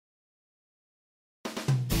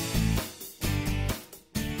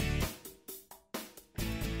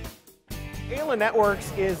Ayla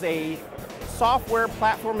Networks is a software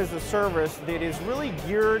platform as a service that is really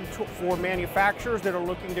geared for manufacturers that are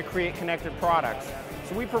looking to create connected products.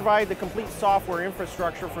 So we provide the complete software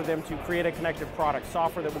infrastructure for them to create a connected product.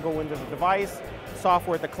 Software that will go into the device,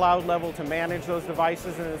 software at the cloud level to manage those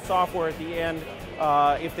devices, and then software at the end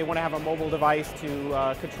if they want to have a mobile device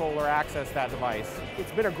to control or access that device.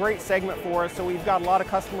 It's been a great segment for us, so we've got a lot of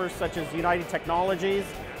customers such as United Technologies.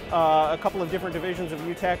 A couple of different divisions of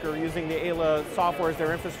UTech are using the Ayla software as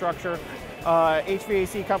their infrastructure.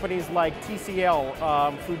 HVAC companies like TCL,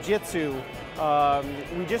 Fujitsu.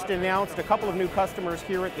 We just announced a couple of new customers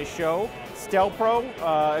here at the show. Stelpro,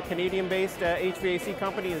 a Canadian-based HVAC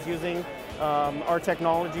company, is using our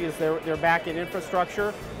technology as their back-end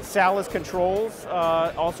infrastructure. Salas Controls,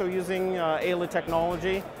 also using Ayla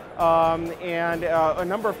technology. And a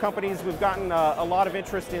number of companies, we've gotten a lot of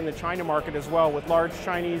interest in the China market as well, with large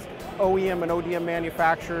Chinese OEM and ODM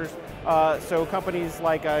manufacturers. So companies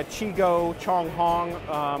like Chigo, Chonghong,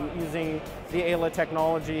 using the Ayla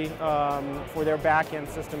technology for their back-end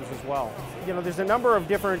systems as well. You know, there's a number of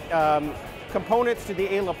different components to the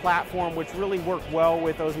Ayla platform which really work well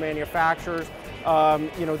with those manufacturers.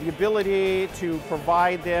 You know, the ability to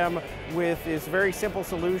provide them with this very simple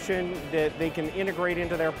solution that they can integrate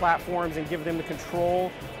into their platforms and give them the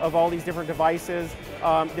control of all these different devices.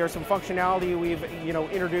 There's some functionality we've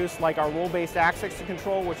introduced, like our role-based access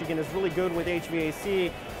control, which again is really good with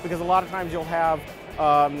HVAC because a lot of times you'll have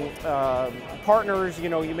partners,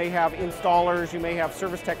 you may have installers, you may have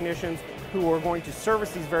service technicians who are going to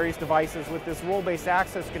service these various devices. With this role-based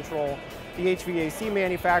access control, the HVAC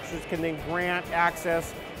manufacturers can then grant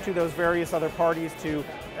access to those various other parties to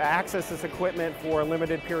access this equipment for a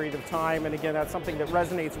limited period of time. And again, that's something that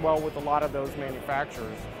resonates well with a lot of those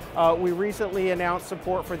manufacturers. We recently announced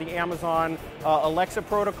support for the Amazon Alexa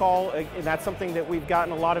protocol, and that's something that we've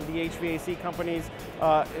gotten a lot of the HVAC companies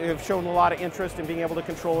have shown a lot of interest in being able to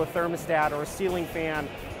control a thermostat or a ceiling fan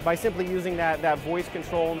by simply using that voice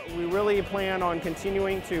control. We really plan on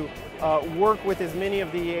continuing to work with as many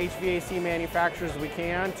of the HVAC manufacturers as we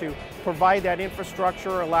can to provide that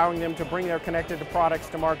infrastructure, allowing them to bring their connected products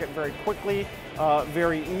to market very quickly,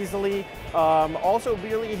 very easily. Also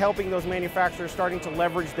really helping those manufacturers starting to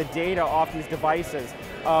leverage the data off these devices.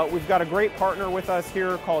 We've got a great partner with us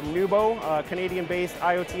here called Nubo, a Canadian-based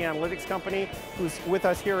IoT analytics company who's with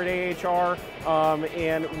us here at AHR,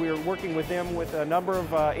 and we're working with them with a number of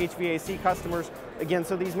HVAC customers. Again,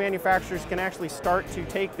 so these manufacturers can actually start to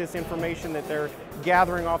take this information that they're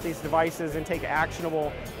gathering off these devices and take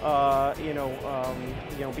actionable,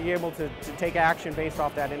 be able to take action based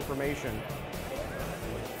off that information.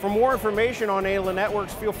 For more information on Ayla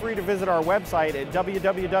Networks, feel free to visit our website at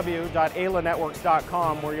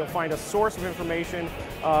www.aylanetworks.com, where you'll find a source of information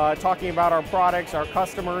talking about our products, our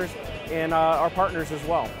customers, and our partners as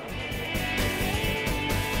well.